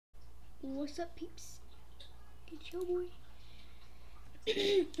What's up, peeps? It's your boy.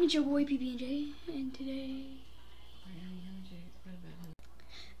 It's your boy PB&J, and today.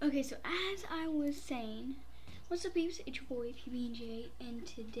 Okay, so as I was saying, what's up, peeps? It's your boy PB&J, and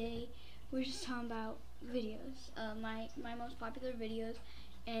today we're just talking about videos, my most popular videos,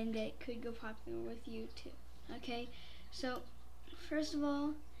 and that could go popular with you too. Okay, so first of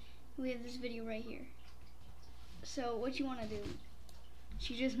all, we have this video right here. So what you want to do?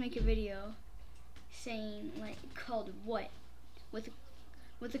 You just make a video saying, like, called what with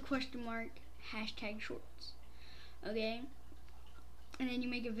a question mark, #shorts, okay? And then you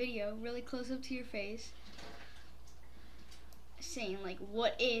make a video really close up to your face saying, like,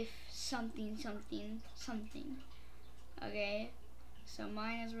 what if something, okay? So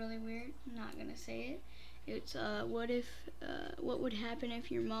mine is really weird. I'm not gonna say it. It's what would happen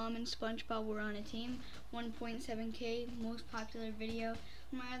if your mom and SpongeBob were on a team? 1.7K, most popular video.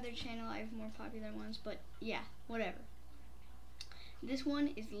 On my other channel I have more popular ones, but yeah, whatever. This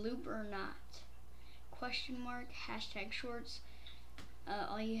one is loop or not. Question mark, #shorts.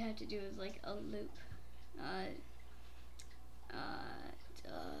 All you have to do is like a loop.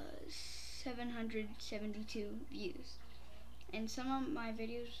 772 views. And some of my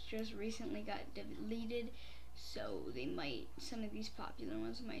videos just recently got deleted, so some of these popular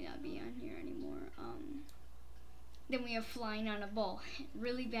ones might not be on here anymore. Then we have flying on a ball.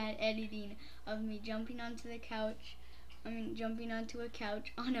 Really bad editing of me jumping onto a couch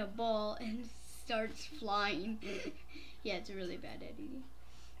on a ball and starts flying. Yeah, it's a really bad editing.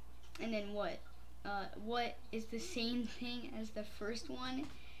 And then what is the same thing as the first one,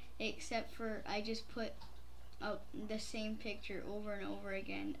 except for I just put the same picture over and over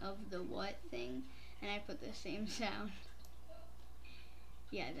again of the what thing, and I put the same sound.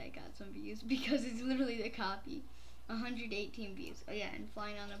 Yeah, that got some views because it's literally the copy. 118 views. Oh yeah, and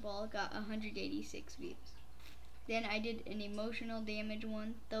flying on a ball got 186 views. Then I did an emotional damage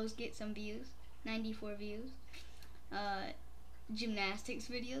one. Those get some views. 94 views. Gymnastics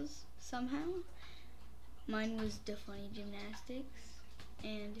videos somehow. Mine was the funny gymnastics,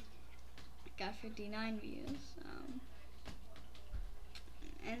 and got 59 views.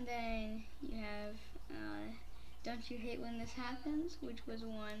 And then you have Don't You Hate When This Happens, which was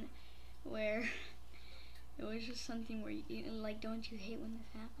one where it was just something where you like, don't you hate when this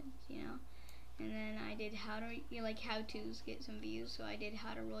happens, you know? And then I did how-tos get some views, so I did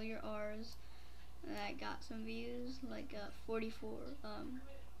how to roll your R's. That got some views, like 44.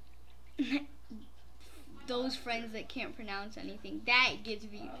 Those friends that can't pronounce anything, that gets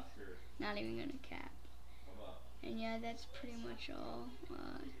views. Not even gonna cap. And yeah, that's pretty much all,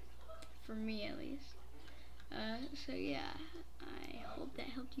 for me at least. So yeah, I hope that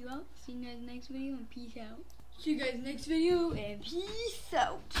helped you out. See you guys next video, and peace out. See you guys next video, and peace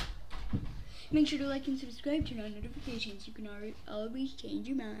out. Make sure to like and subscribe, turn on notifications. You can always change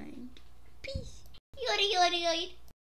your mind. Peace. Yoda, yoda, yoda.